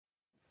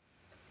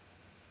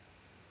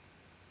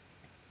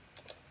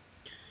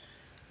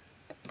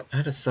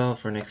How to solve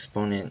for an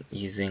exponent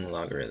using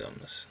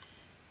logarithms.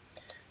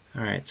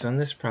 Alright, so in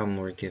this problem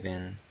we're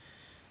given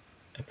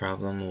a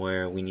problem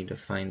where we need to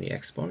find the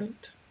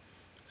exponent.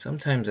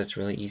 Sometimes that's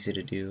really easy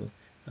to do,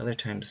 other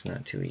times it's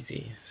not too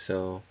easy.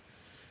 So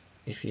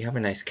if you have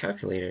a nice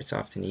calculator, it's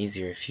often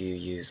easier if you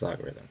use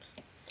logarithms.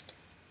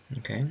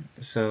 Okay,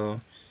 so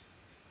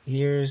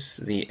here's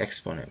the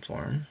exponent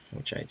form,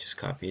 which I just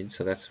copied,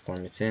 so that's the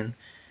form it's in.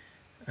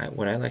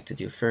 What I like to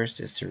do first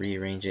is to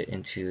rearrange it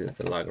into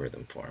the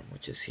logarithm form,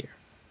 which is here.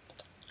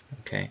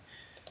 Okay,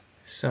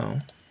 so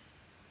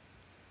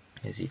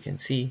as you can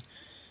see,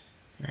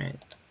 right,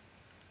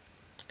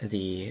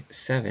 the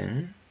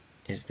 7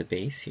 is the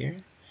base here,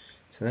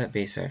 so that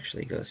base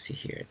actually goes to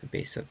here, the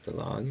base of the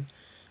log,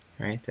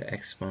 right? The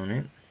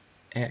exponent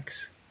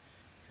x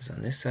is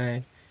on this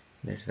side,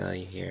 and this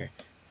value here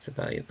is the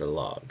value of the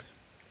log.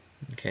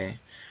 Okay,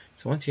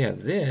 so once you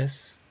have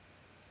this,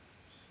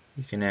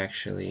 you can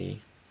actually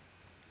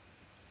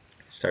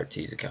start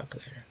to use a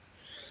calculator.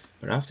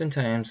 But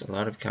oftentimes, a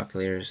lot of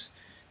calculators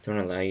don't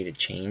allow you to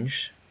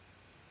change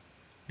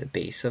the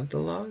base of the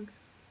log,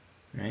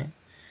 right?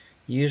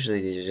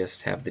 Usually they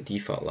just have the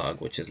default log,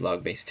 which is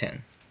log base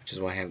 10, which is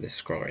why I have this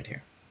scroll right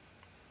here.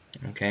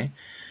 Okay,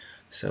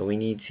 so we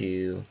need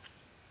to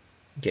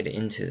get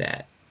into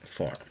that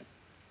form.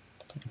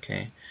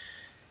 Okay,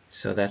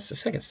 so that's the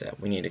second step.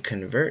 We need to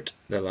convert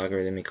the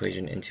logarithm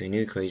equation into a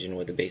new equation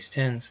with a base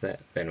 10 so that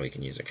then we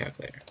can use our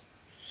calculator.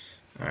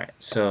 Alright,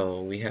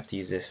 so we have to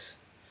use this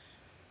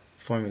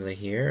formula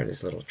here,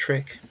 this little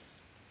trick.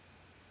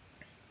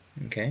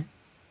 Okay,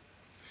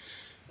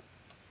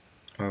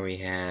 where we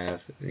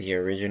have the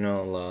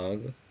original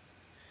log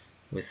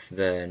with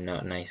the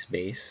not nice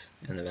base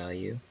and the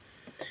value,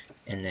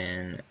 and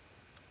then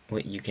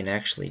what you can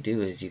actually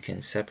do is you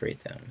can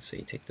separate them. So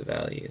you take the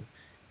value,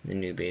 the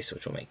new base,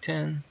 which will make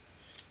 10,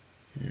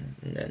 and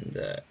then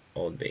the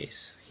old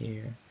base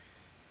here,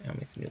 and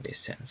make the new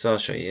base 10. So I'll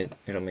show you,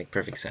 it'll make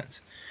perfect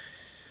sense.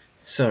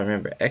 So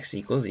remember, x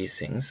equals these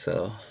things,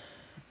 so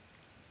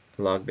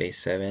log base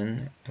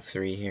 7 of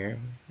 3 here,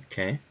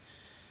 okay?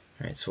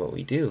 Alright, so what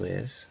we do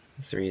is,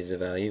 3 is the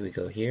value, we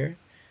go here,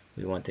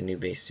 we want the new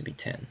base to be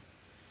 10.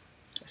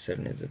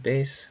 7 is the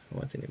base, we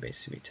want the new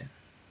base to be 10.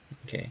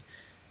 Okay,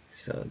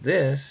 so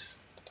this,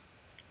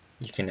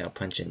 you can now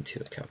punch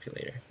into a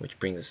calculator, which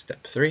brings us to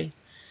step 3.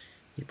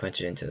 You punch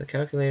it into the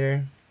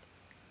calculator,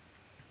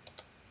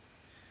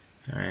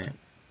 alright,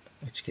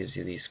 which gives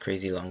you these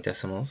crazy long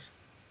decimals.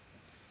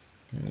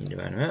 And you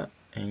divide them out,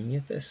 and you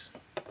get this.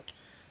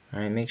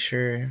 Alright, make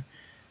sure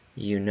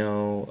you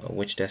know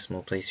which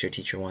decimal place your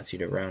teacher wants you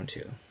to round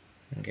to,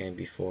 okay,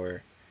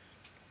 before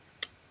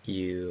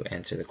you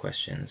answer the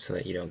question so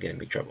that you don't get in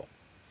big trouble.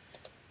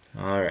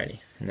 Alrighty,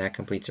 and that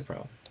completes the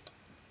problem.